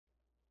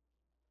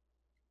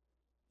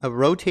A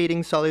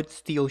rotating solid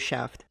steel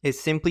shaft is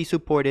simply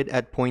supported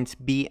at points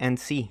B and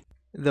C.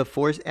 The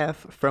force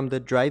F from the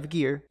drive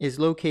gear is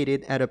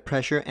located at a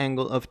pressure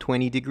angle of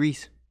 20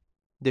 degrees.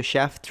 The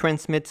shaft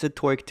transmits a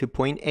torque to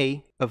point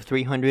A of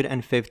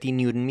 350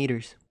 Newton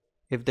meters.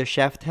 If the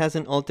shaft has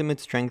an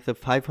ultimate strength of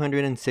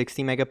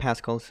 560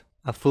 megapascals,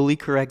 a fully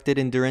corrected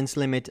endurance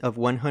limit of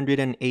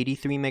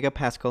 183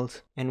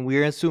 megapascals, and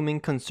we're assuming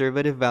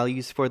conservative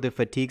values for the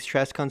fatigue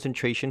stress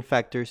concentration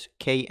factors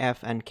Kf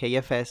and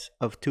Kfs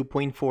of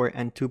 2.4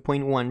 and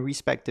 2.1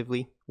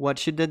 respectively, what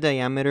should the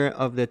diameter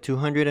of the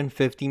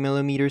 250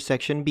 mm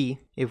section be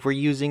if we're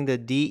using the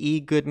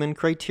DE-Goodman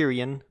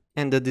criterion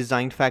and the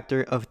design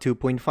factor of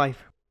 2.5?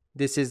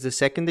 This is the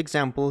second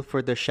example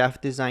for the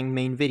shaft design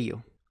main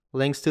video.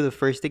 Links to the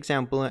first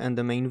example and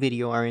the main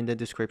video are in the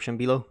description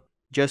below.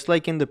 Just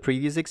like in the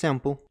previous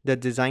example, the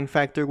design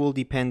factor will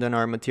depend on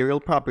our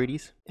material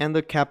properties and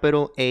the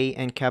capital A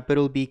and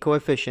capital B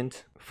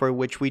coefficients for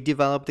which we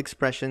developed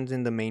expressions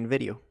in the main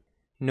video.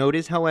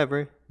 Notice,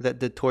 however,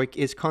 that the torque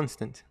is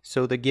constant,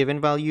 so the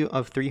given value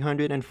of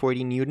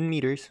 340 Newton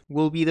meters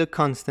will be the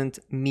constant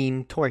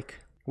mean torque,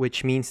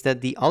 which means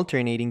that the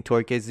alternating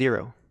torque is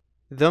zero.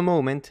 The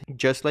moment,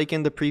 just like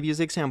in the previous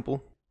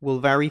example, will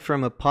vary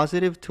from a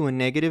positive to a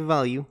negative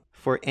value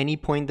for any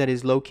point that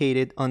is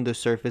located on the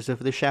surface of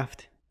the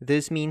shaft.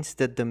 This means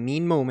that the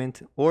mean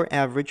moment or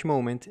average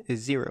moment is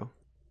zero.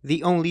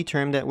 The only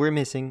term that we're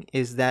missing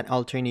is that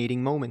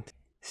alternating moment.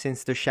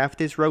 Since the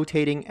shaft is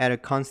rotating at a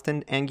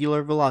constant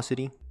angular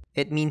velocity,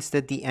 it means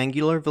that the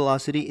angular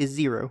velocity is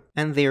zero,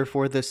 and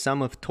therefore the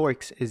sum of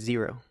torques is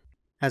zero.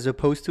 As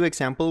opposed to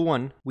example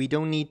 1, we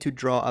don't need to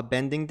draw a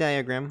bending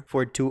diagram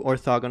for two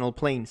orthogonal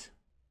planes.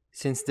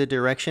 Since the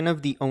direction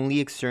of the only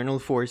external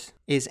force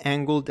is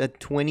angled at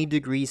 20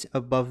 degrees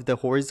above the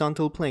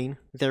horizontal plane,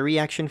 the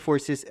reaction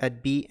forces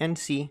at B and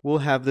C will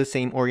have the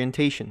same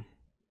orientation.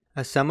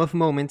 A sum of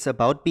moments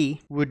about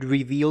B would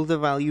reveal the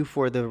value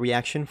for the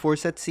reaction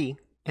force at C,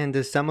 and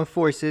the sum of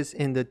forces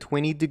in the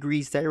 20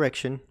 degrees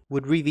direction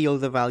would reveal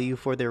the value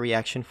for the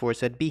reaction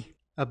force at B.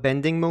 A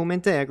bending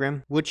moment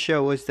diagram would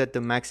show us that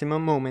the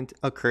maximum moment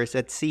occurs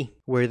at C,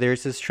 where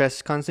there's a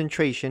stress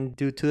concentration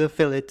due to the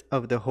fillet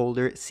of the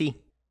holder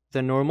C.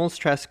 The normal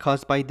stress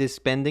caused by this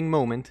bending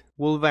moment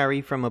will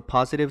vary from a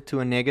positive to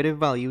a negative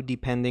value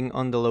depending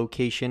on the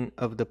location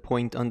of the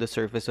point on the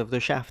surface of the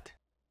shaft.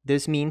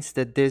 This means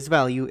that this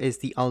value is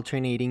the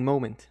alternating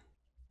moment.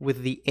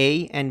 With the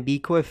A and B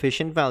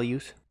coefficient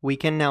values, we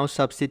can now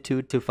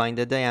substitute to find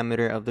the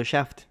diameter of the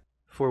shaft.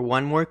 For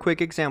one more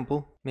quick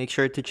example, make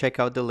sure to check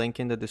out the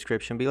link in the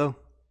description below.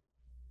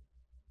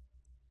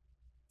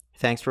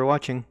 Thanks for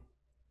watching.